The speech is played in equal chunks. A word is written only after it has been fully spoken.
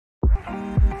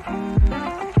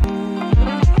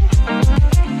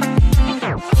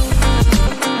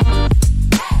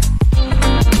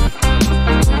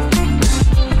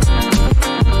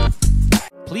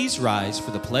rise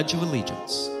for the Pledge of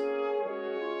Allegiance.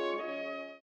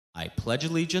 I pledge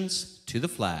allegiance to the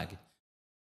flag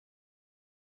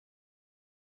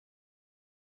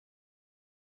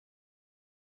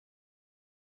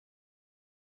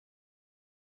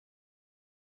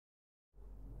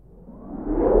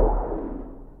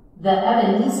the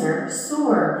Ebenezer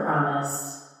Sewer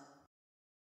Promise.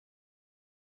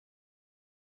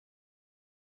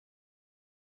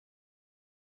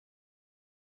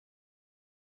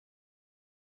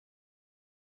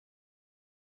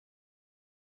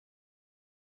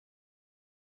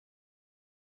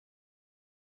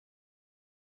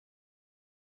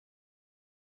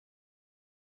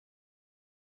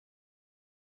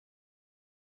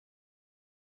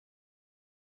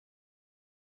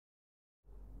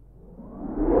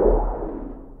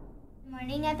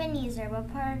 Morning Ebenezer,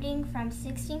 reporting from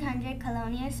 1600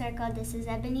 Colonial Circle. This is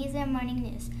Ebenezer Morning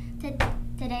News.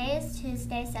 Today is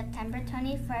Tuesday, September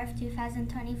 24th,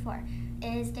 2024.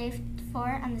 It is day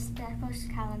 4 on the Sparkles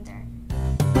calendar.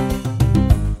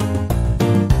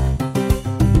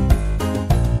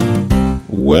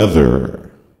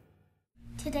 Weather.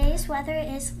 Today's weather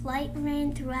is light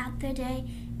rain throughout the day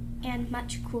and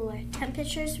much cooler.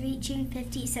 Temperatures reaching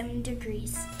 57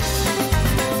 degrees.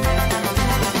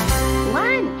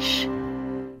 Lunch!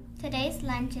 Today's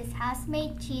lunch is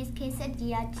house-made cheese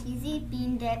quesadilla, cheesy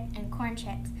bean dip, and corn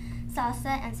chips,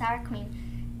 salsa, and sour cream.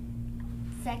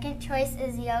 Second choice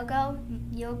is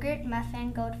yogurt,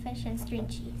 muffin, goldfish, and string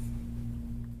cheese.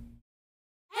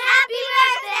 Happy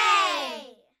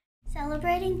birthday!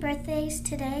 Celebrating birthdays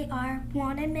today are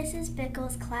Juan and Mrs.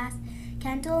 Bickle's class,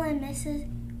 Kendall and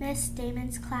Miss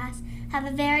Damon's class. Have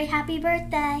a very happy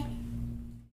birthday!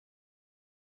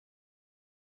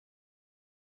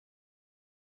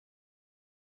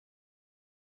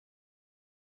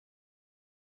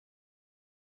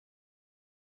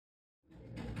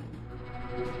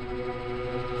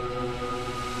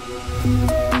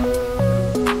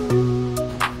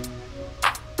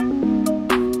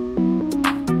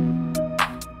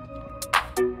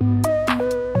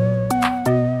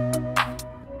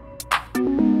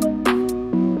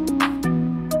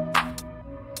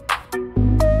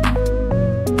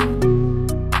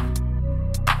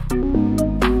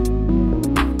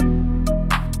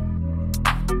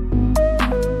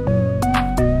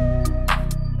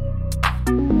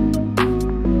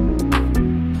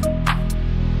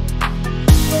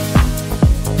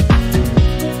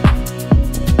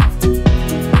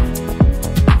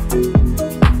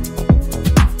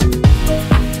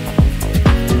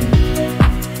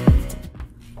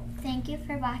 Thank you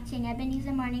for watching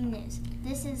Ebenezer Morning News.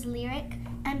 This is Lyric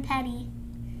and Penny.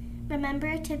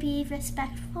 Remember to be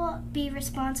respectful, be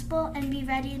responsible, and be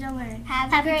ready to learn.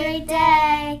 Have a great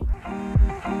day.